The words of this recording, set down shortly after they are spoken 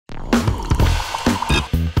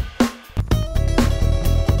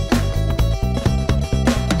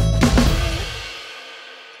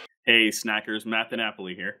Hey, snackers, Matt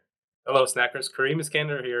DeNapoli here. Hello, snackers. Kareem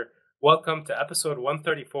Iskander here. Welcome to episode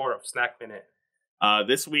 134 of Snack Minute.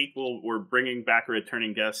 This week we're bringing back a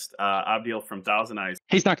returning guest, Abdiel from ThousandEyes.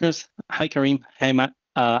 Hey, Snackers. Hi, Kareem. Hey, Matt.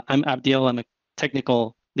 I'm Abdiel. I'm a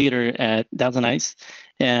technical leader at ThousandEyes.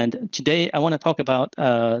 And today I want to talk about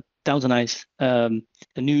ThousandEyes, a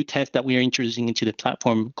new test that we are introducing into the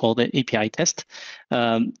platform called the API test.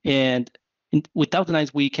 With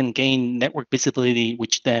ThousandEyes, we can gain network visibility,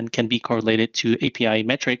 which then can be correlated to API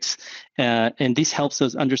metrics. And this helps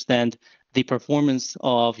us understand the performance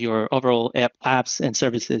of your overall apps and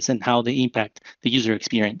services and how they impact the user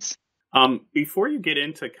experience. Before you get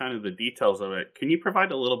into kind of the details of it, can you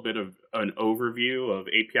provide a little bit of an overview of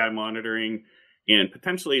API monitoring and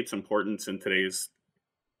potentially its importance in today's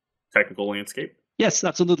technical landscape? Yes,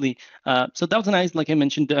 absolutely. So ThousandEyes, like I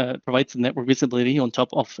mentioned, provides network visibility on top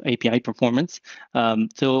of API performance.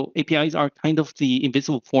 So APIs are kind of the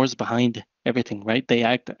invisible force behind everything, right? They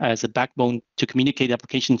act as a backbone to communicate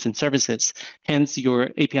applications and services. Hence,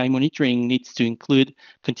 your API monitoring needs to include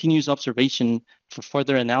continuous observation for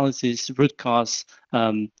further analysis, root cause,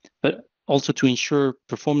 but also to ensure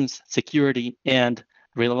performance, security, and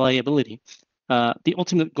reliability. The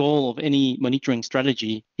ultimate goal of any monitoring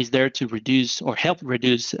strategy is there to reduce or help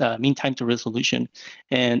reduce mean time to resolution.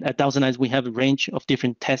 And at ThousandEyes, we have a range of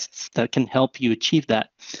different tests that can help you achieve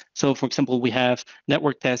that. So, for example, we have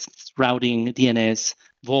network tests, routing, DNS,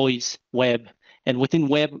 voice, web. And within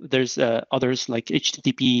web, there's others like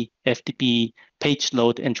HTTP, FTP, page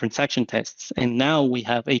load, and transaction tests. And now we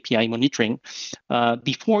have API monitoring.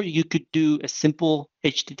 Before, you could do a simple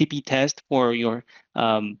HTTP test for your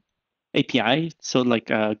API, so like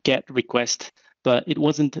a GET request, but it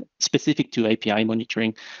wasn't specific to API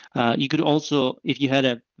monitoring. You could also, if you had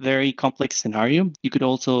a very complex scenario, you could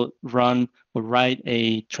also run or write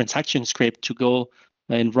a transaction script to go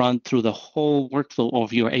and run through the whole workflow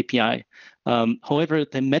of your API. However,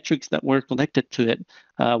 the metrics that were collected to it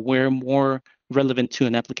were more relevant to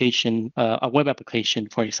an application, a web application,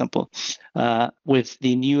 for example. With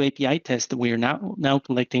the new API test, we are now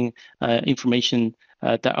collecting information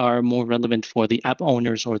that are more relevant for the app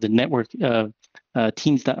owners or the network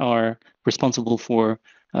teams that are responsible for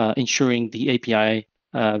ensuring the API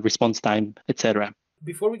response time, etc.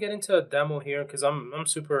 Before we get into a demo here, because I'm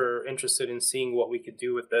super interested in seeing what we could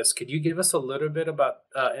do with this, could you give us a little bit about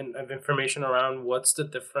of information around what's the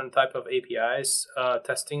different type of APIs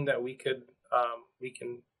testing that we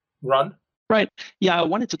can run? Right. Yeah, I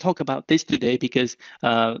wanted to talk about this today because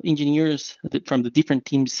engineers from the different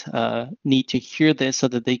teams need to hear this so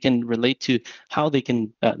that they can relate to how they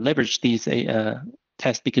can leverage these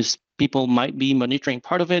tests, because people might be monitoring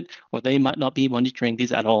part of it or they might not be monitoring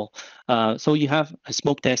these at all. So you have a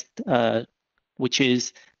smoke test, which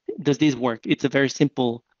is, does this work? It's a very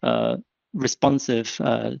simple responsive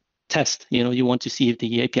test. You want to see if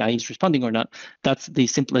the API is responding or not. That's the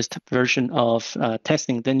simplest version of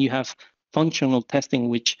testing. Then you have functional testing,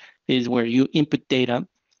 which is where you input data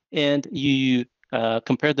and you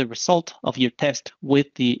compare the result of your test with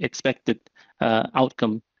the expected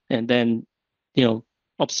outcome, and then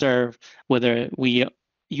observe whether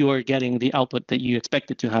you are getting the output that you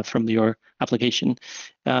expected to have from your application.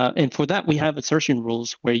 And for that, we have assertion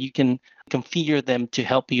rules where you can configure them to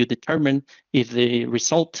help you determine if the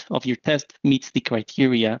result of your test meets the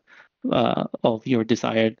criteria of your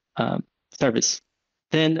desired service.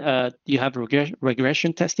 Then you have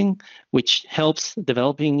regression testing, which helps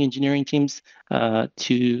developing engineering teams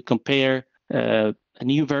to compare a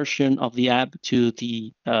new version of the app to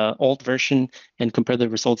the old version and compare the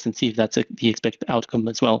results and see if that's the expected outcome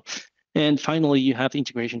as well. And finally, you have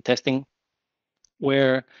integration testing,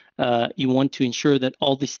 where you want to ensure that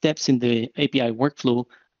all the steps in the API workflow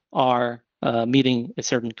are meeting a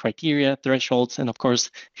certain criteria, thresholds, and of course,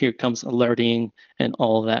 here comes alerting and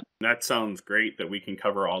all that. That sounds great that we can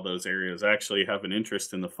cover all those areas. I actually have an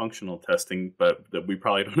interest in the functional testing, but that we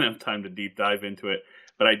probably don't have time to deep dive into it.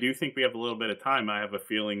 But I do think we have a little bit of time. I have a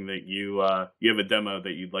feeling that you have a demo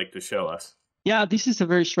that you'd like to show us. Yeah, this is a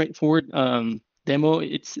very straightforward demo.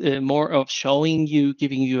 It's more of showing you,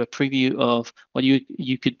 giving you a preview of what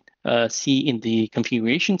you could see in the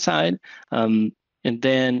configuration side. And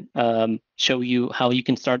then show you how you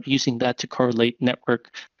can start using that to correlate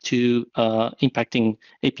network to impacting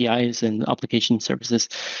APIs and application services.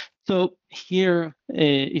 So here,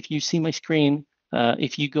 if you see my screen,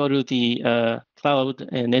 if you go to the cloud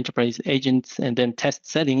and enterprise agents and then test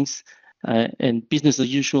settings and business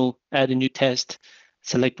as usual, add a new test,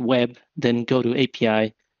 select web, then go to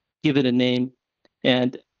API, give it a name.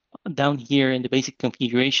 And down here in the basic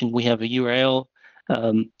configuration, we have a URL,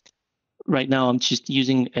 right now I'm just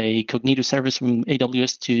using a Cognito service from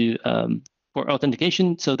AWS for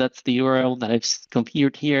authentication. So that's the URL that I've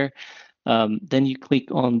configured here. Then you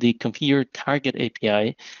click on the Configure Target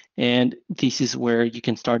API, and this is where you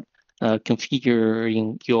can start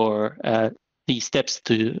configuring your the steps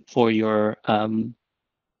for your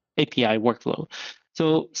API workflow.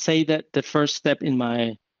 So say that the first step in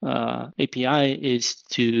my API is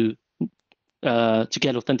to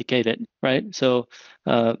get authenticated, right? So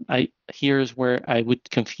here's where I would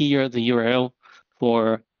configure the URL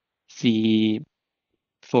for the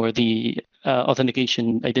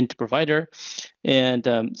authentication identity provider.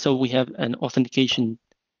 And so we have an authentication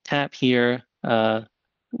tab here where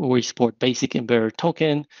we support basic and bearer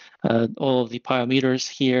token, all of the parameters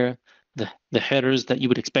here, the headers that you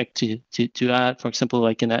would expect to add. For example,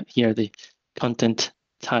 I can add here the content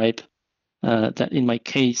type that in my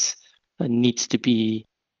case needs to be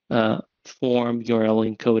form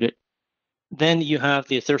URL encoded. Then you have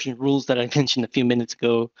the assertion rules that I mentioned a few minutes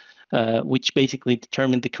ago, which basically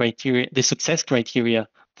determine the success criteria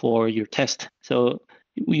for your test. So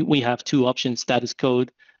we have two options: status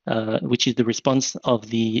code, which is the response of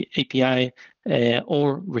the API,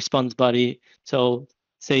 or response body. So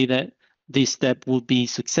say that this step will be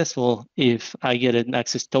successful if I get an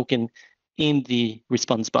access token in the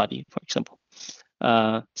response body, for example.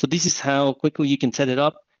 So this is how quickly you can set it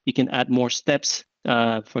up. You can add more steps,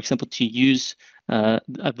 for example, to use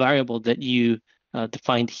a variable that you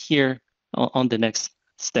defined here on the next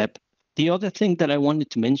step. The other thing that I wanted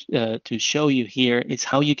to mention to show you here is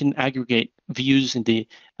how you can aggregate views in the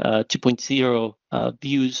 2.0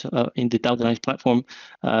 views in the ThousandEyes platform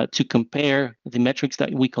to compare the metrics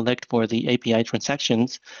that we collect for the API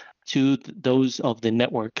transactions to those of the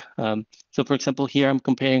network. So for example, here I'm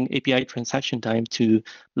comparing API transaction time to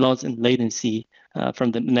loss and latency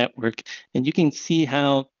from the network. And you can see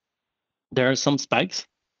how there are some spikes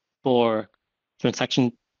for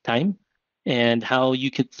transaction time and how you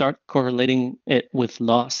could start correlating it with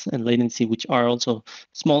loss and latency, which are also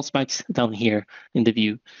small spikes down here in the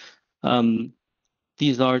view.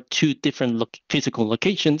 These are two different physical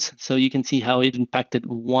locations, so you can see how it impacted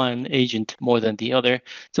one agent more than the other.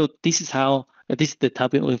 So this is the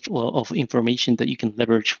type of information that you can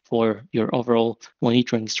leverage for your overall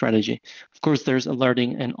monitoring strategy. Of course, there's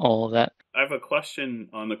alerting and all of that. I have a question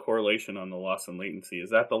on the correlation on the loss and latency. Is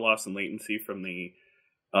that the loss and latency from the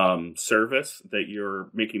service that you're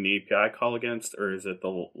making the API call against, or is it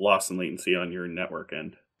the loss and latency on your network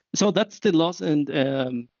end? So that's the loss,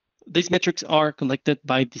 and these metrics are collected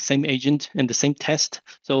by the same agent and the same test.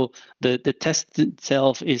 So the test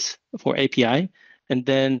itself is for API, and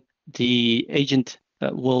then the agent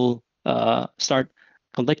will start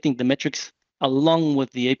collecting the metrics along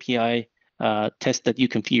with the API test that you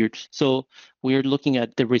configured. So we're looking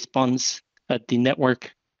at the response at the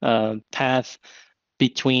network path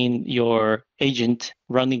between your agent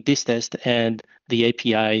running this test and the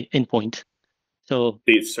API endpoint. So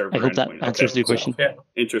the server I hope that endpoint. answers Okay. your question. Yeah.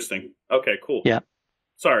 Interesting. Okay, cool. Yeah.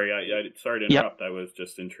 Sorry, I sorry to interrupt. Yep. I was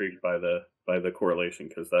just intrigued by the correlation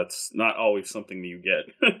because that's not always something that you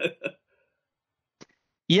get.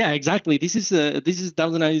 Yeah, exactly. This is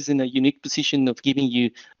ThousandEyes in a unique position of giving you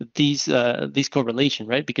these correlation,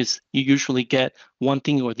 right? Because you usually get one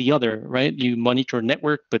thing or the other, right? You monitor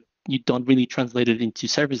network, but you don't really translate it into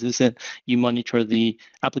services, and you monitor the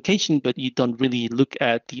application, but you don't really look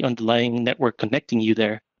at the underlying network connecting you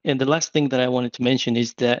there. And the last thing that I wanted to mention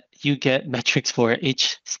is that you get metrics for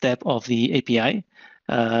each step of the API.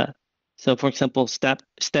 So, for example, step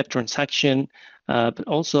transaction, but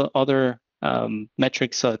also other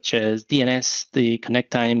metrics such as DNS, the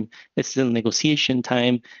connect time, SSL negotiation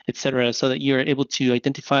time, etc., so that you're able to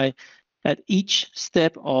identify at each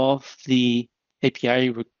step of the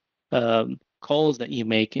API calls that you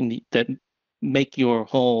make that make your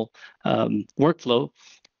whole workflow.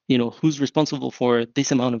 Who's responsible for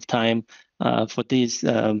this amount of time for these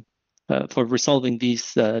for resolving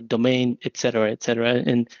these domain, et cetera,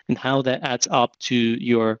 and how that adds up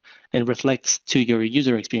to and reflects to your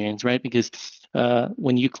user experience, right? Because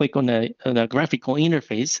when you click on a graphical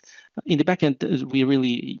interface in the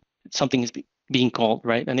backend, something is being called,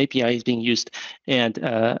 right? An API is being used,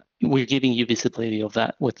 and we're giving you visibility of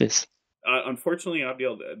that with this. Unfortunately,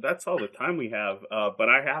 Abdiel, that's all the time we have. But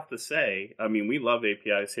I have to say, I mean, we love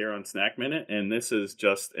APIs here on Snack Minute, and this is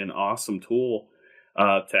just an awesome tool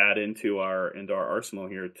to add into our arsenal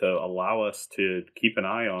here to allow us to keep an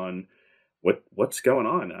eye on what's going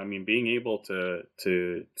on. I mean, being able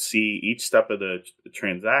to see each step of the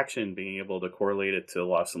transaction, being able to correlate it to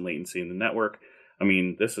loss and latency in the network. I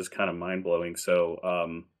mean, this is kind of mind blowing. So,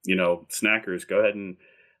 snackers, go ahead and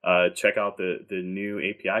check out the new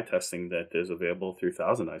API testing that is available through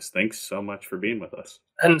ThousandEyes. Thanks so much for being with us.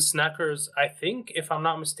 And snackers, I think, if I'm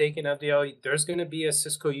not mistaken, Abdiel, there's going to be a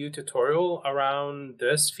Cisco U tutorial around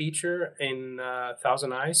this feature in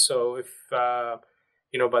ThousandEyes. So if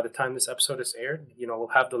by the time this episode is aired, we'll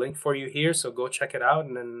have the link for you here. So go check it out,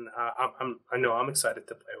 and then I know I'm excited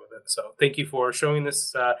to play with it. So thank you for showing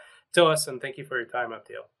this to us, and thank you for your time,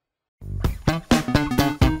 Abdiel.